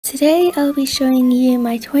Today I'll be showing you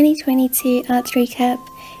my 2022 arts recap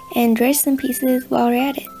and dress and pieces while we're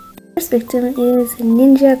at it. First victim is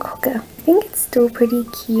Ninja Cocker. I think it's still pretty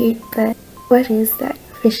cute, but what is that?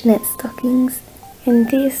 Fishnet stockings. And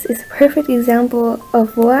this is a perfect example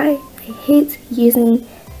of why I hate using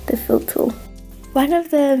the fill tool. One of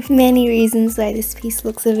the many reasons why this piece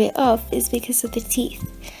looks a bit off is because of the teeth.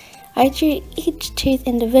 I drew each tooth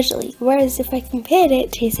individually, whereas if I compared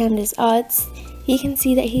it to Sanders Arts, you can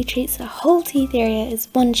see that he treats the whole teeth area as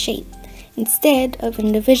one shape, instead of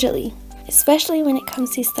individually. Especially when it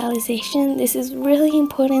comes to stylization, this is really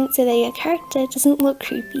important so that your character doesn't look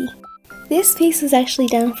creepy. This piece was actually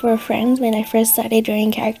done for a friend when I first started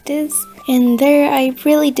drawing characters, and though I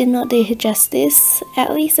really did not do her justice,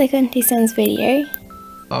 at least I got into Sam's video.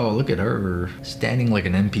 Oh, look at her, standing like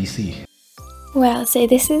an NPC. Wow, so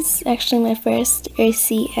this is actually my first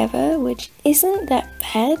OC ever, which isn't that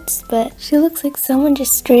bad, but she looks like someone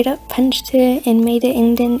just straight up punched her and made an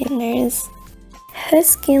indent in her nose. Her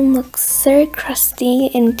skin looks so crusty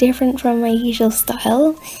and different from my usual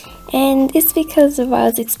style, and it's because I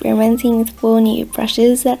was experimenting with 4 new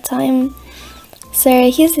brushes that time. So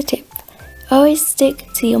here's a tip: always stick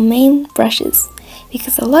to your main brushes,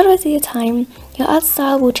 because a lot of the time your art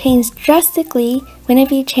style will change drastically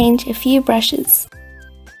whenever you change a few brushes.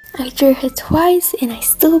 I drew her twice and I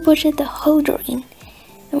still butchered the whole drawing.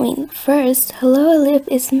 I mean, first, her lower lip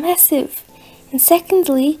is massive, and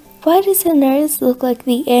secondly, why does her nose look like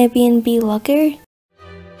the Airbnb logo?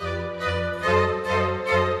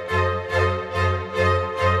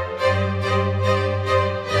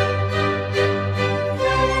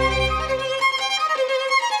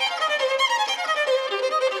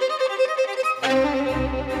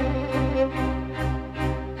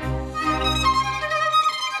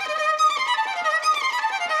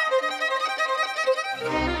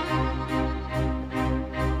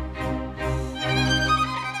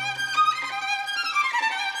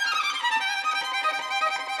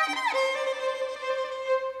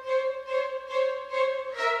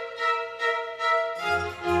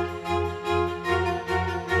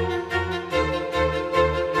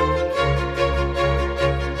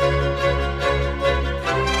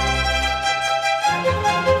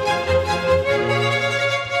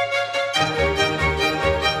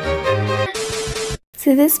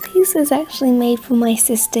 So this piece was actually made for my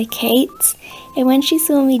sister Kate, and when she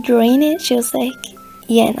saw me drawing it, she was like,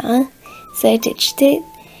 yeah nah, so I ditched it,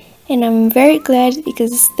 and I'm very glad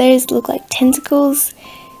because those look like tentacles,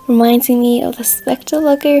 reminding me of the Spectre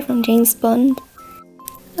logo from James Bond.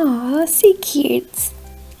 Aw, so cute.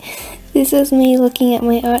 This is me looking at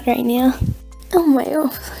my art right now. Oh my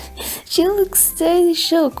god, she looks so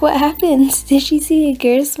shook. What happened? Did she see a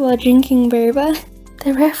ghost while drinking boba?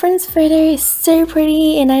 The reference photo is so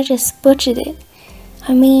pretty and I just butchered it.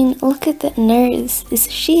 I mean, look at that nose.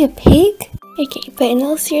 Is she a pig? Okay, but in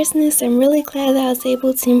all seriousness, I'm really glad that I was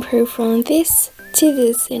able to improve from this to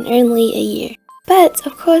this in only a year. But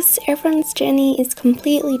of course, everyone's journey is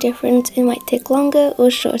completely different and might take longer or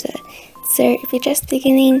shorter. So if you're just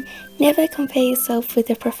beginning, never compare yourself with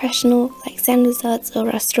a professional like Sanders Arts or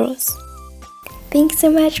Russ Draws. Thanks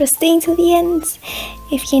so much for staying till the end.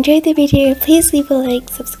 If you enjoyed the video, please leave a like,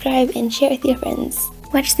 subscribe and share with your friends.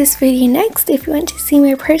 Watch this video next if you want to see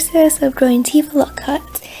my process of drawing Tifa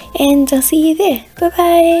Lockhart, and I'll see you there. Bye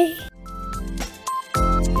bye!